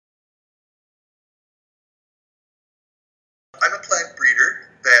I'm a plant breeder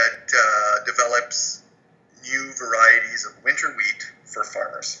that develops new varieties of winter wheat for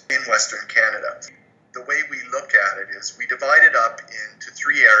farmers in Western Canada. The way we look at it is we divide it up into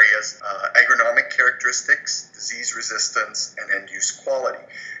three areas: agronomic characteristics, disease resistance, and end-use quality.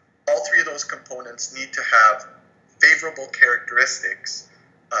 All three of those components need to have favorable characteristics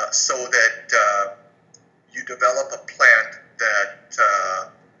so that you develop a plant that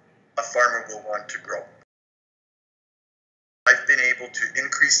a farmer will want to grow. I've been able to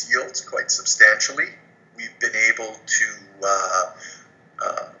increase yields quite substantially. We've been able to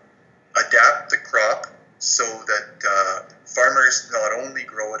adapt the crop so that farmers not only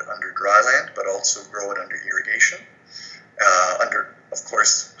grow it under dryland, but also grow it under irrigation, under, of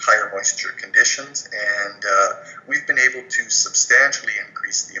course, higher moisture conditions. And we've been able to substantially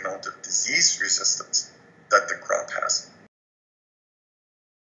increase the amount of disease resistance that the crop has.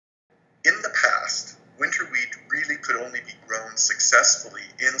 In the past, winter wheat really could only be grown successfully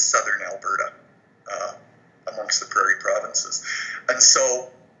in southern Alberta, amongst the prairie provinces. And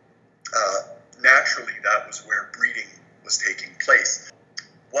so naturally that was where breeding was taking place.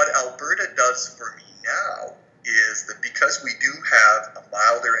 What Alberta does for me now is that because we do have a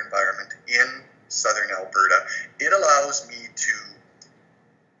milder environment in southern Alberta, it allows me to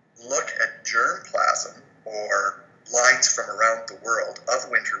look at germplasm or lines from around the world of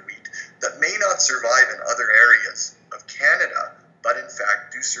winter wheat that may not survive in other areas of Canada, but in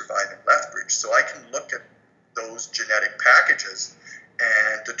fact do survive in Lethbridge. So I can look at those genetic packages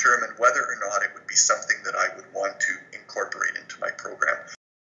and determine whether or not it would be something that I would want to incorporate into my program.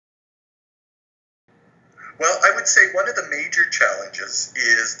 Well, I would say one of the major challenges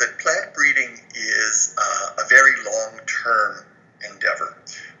is that plant breeding is a very long-term endeavor.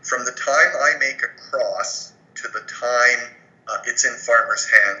 From the time I make a cross to the time it's in farmers'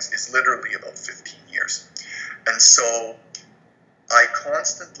 hands is literally about 15 years. And so I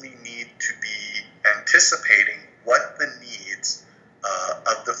constantly need to be anticipating what the needs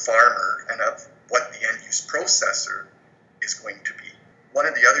of the farmer and of what the end-use processor is going to be. One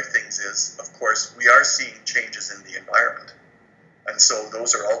of the other things is, of course, we are seeing changes in the environment. And so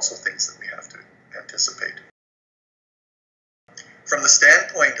those are also things that we have to anticipate. From the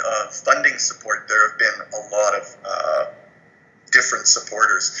standpoint of funding support, there have been a lot of different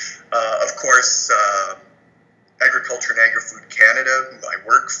supporters. Of course, Agriculture and Agri-Food Canada, who I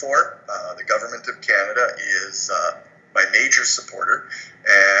work for, the Government of Canada is my major supporter,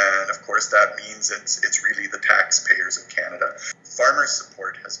 and of course that means it's really the taxpayers of Canada. Farmer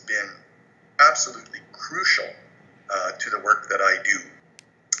support has been absolutely crucial to the work that I do.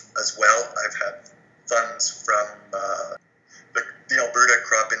 As well, I've had funds from the Alberta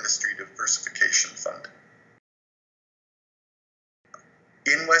Crop Industry Diversification Fund.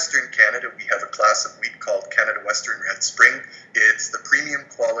 In Western Canada, we have a class of wheat called Canada Western Red Spring. It's the premium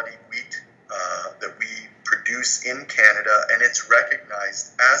quality wheat that we produce in Canada, and it's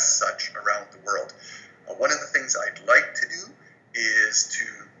recognized as such around the world. One of the things I'd like to do is to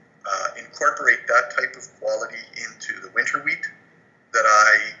incorporate that type of quality into the winter wheat that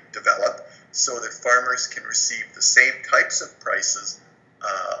I develop so that farmers can receive the same types of prices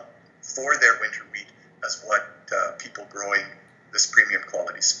for their winter wheat as what people growing this premium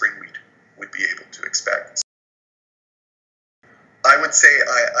quality spring wheat would be able to expect. I would say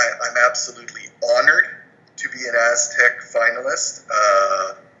I'm absolutely honored to be an ASTech finalist.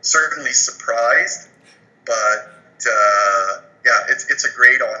 Certainly surprised, but yeah, it's a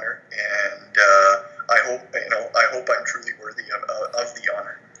great honor, and I hope I'm truly worthy of the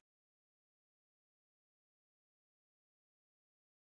honor.